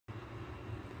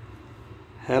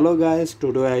Hello guys,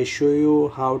 today I show you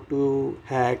how to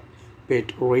hack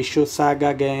pet ratio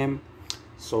Saga game.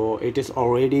 So it is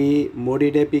already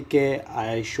modded APK.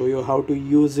 I show you how to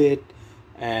use it,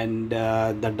 and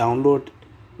the download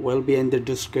will be in the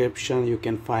description. You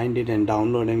can find it and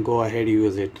download and go ahead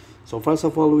use it. So first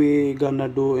of all, we gonna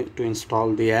do to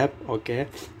install the app. Okay,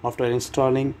 after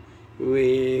installing,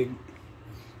 we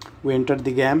enter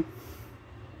the game.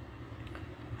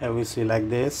 Here we see like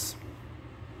this.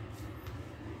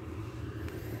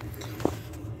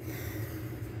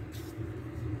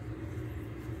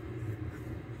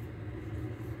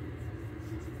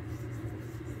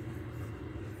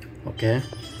 Okay,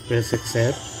 press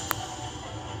accept.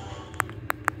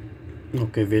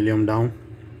 Okay, volume down.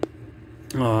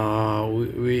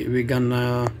 We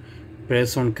gonna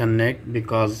press on connect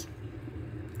because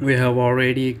we have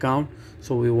already account,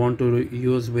 so we want to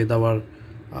use with our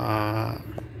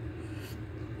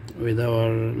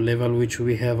level which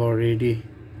we have already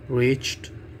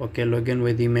reached. Okay, login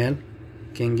with email,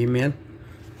 king email.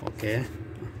 Okay,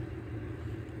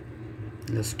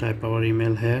 let's type our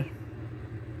email here.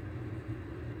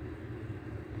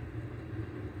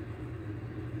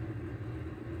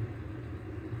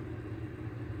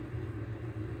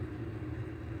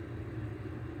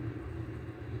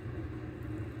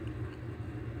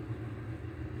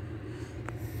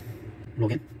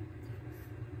 Login.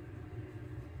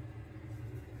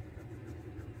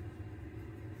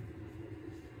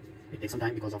 It takes some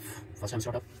time because of first time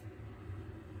startup.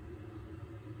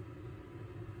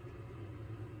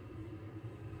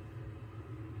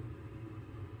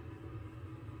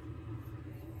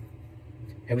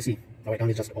 Here we see our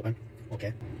account is just open.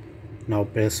 Okay, now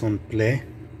press on play.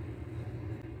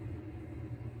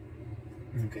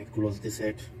 Okay, close this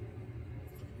set.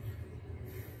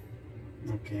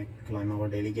 Okay, climb our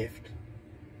daily gift.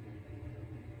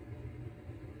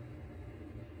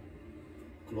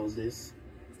 Close this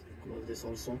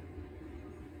also.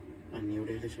 A new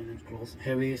daily channel, close.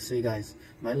 Here we see guys,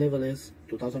 my level is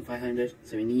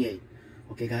 2578.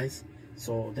 Okay guys,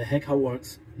 so the heck how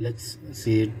works, let's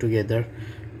see it together.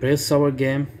 Press our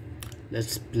game,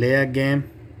 let's play a game.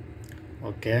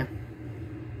 Okay,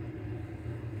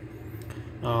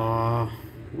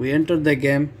 we enter the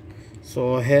game.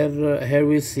 So here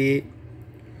we see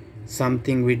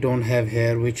something we don't have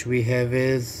here, which we have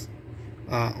is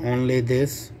only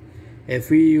this.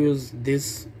 If we use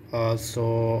this,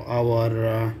 so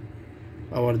our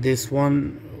this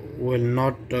one will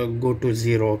not go to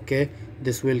 0. Okay,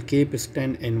 this will keep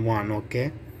stand in 1.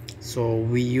 Okay, so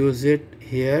we use it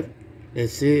here.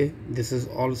 Let's see, this is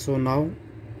also now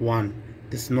 1.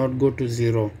 This not go to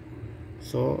 0.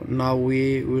 So now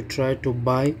we try to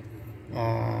buy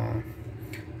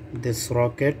this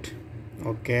rocket.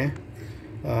 Okay,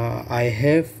 I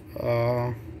have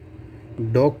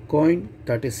dog coin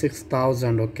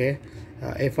 36,000. Okay,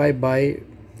 if I buy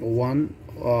one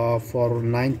for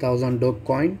 9,000 dog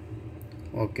coin,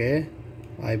 okay,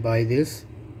 I buy this.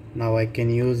 Now I can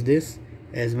use this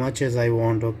as much as I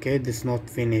want. Okay, this not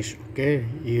finished. Okay,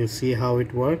 you see how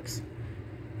it works.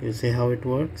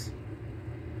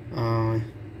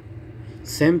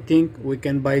 Same thing, we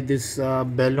can buy this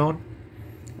balloon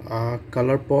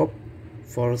color pop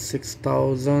for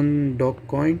 6,000 dog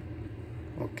coin.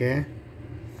 Okay,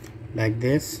 like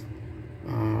this.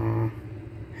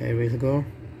 Here we go.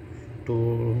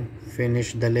 To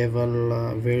finish the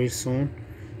level very soon,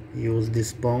 use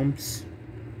these bombs.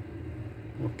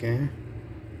 Okay,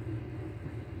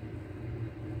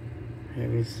 here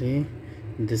we see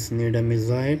this need a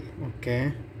missile.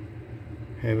 Okay,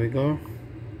 here we go.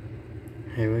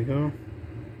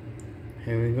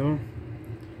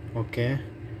 Okay,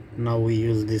 now we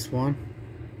use this one.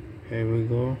 Here we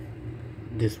go.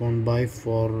 This one buy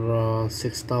for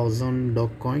 6,000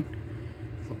 dog coin.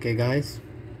 Okay guys,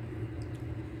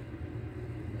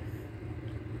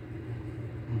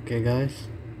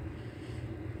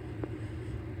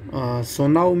 so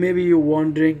now maybe you're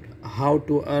wondering how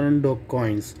to earn dog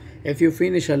coins. If you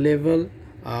finish a level,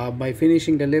 by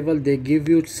finishing the level they give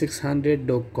you 600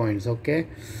 dog coins. Okay,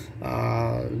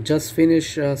 just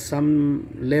finish some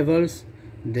levels,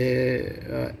 they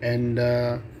and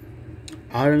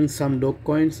earn some dog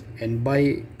coins and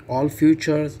buy all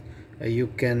futures. You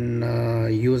can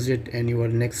use it in your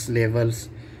next levels.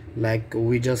 Like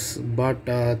we just bought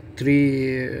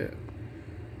three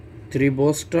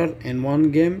booster in one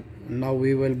game. Now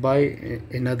we will buy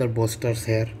another boosters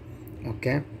here.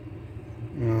 Okay,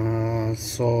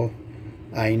 so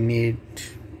I need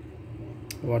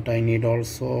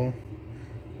also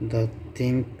the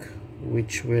thing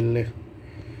which will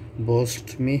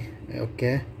boost me.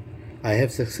 Okay, I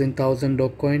have 16,000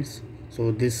 dog coins,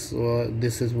 So this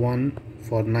is one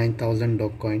for 9,000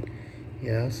 dog coin.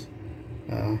 Yes,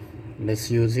 let's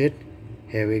use it.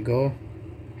 Here we go,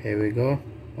 here we go.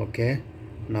 Okay,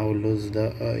 now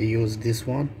use this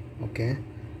one. Okay,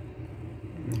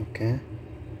 okay,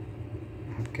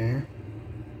 okay,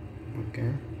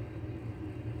 okay.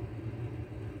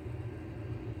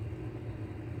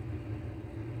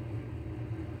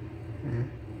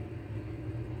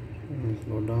 Let's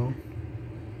go down.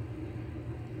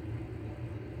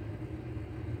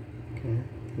 Okay,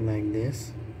 like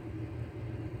this,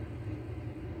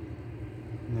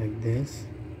 like this.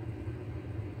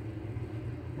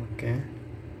 Okay,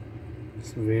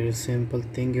 it's a very simple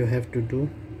thing you have to do.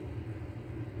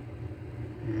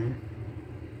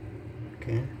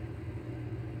 Okay,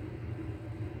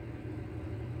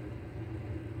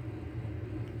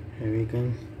 here we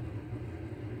go,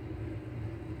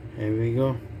 here we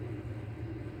go,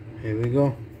 here we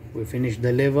go. We finished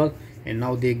the level, and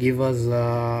now they give us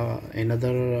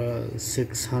another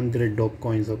 600 dog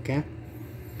coins. Okay,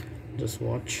 just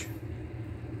watch.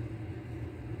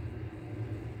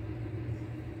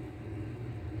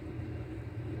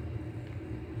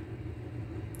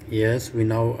 Yes, we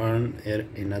now earn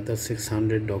another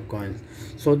 600 dog coins.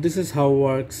 So this is how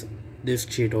works this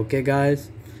cheat. Okay guys,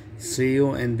 see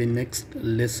you in the next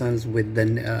lessons with the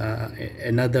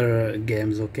another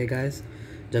games. Okay guys,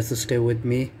 just stay with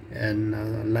me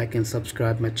and like and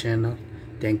subscribe my channel.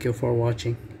 Thank you for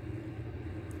watching.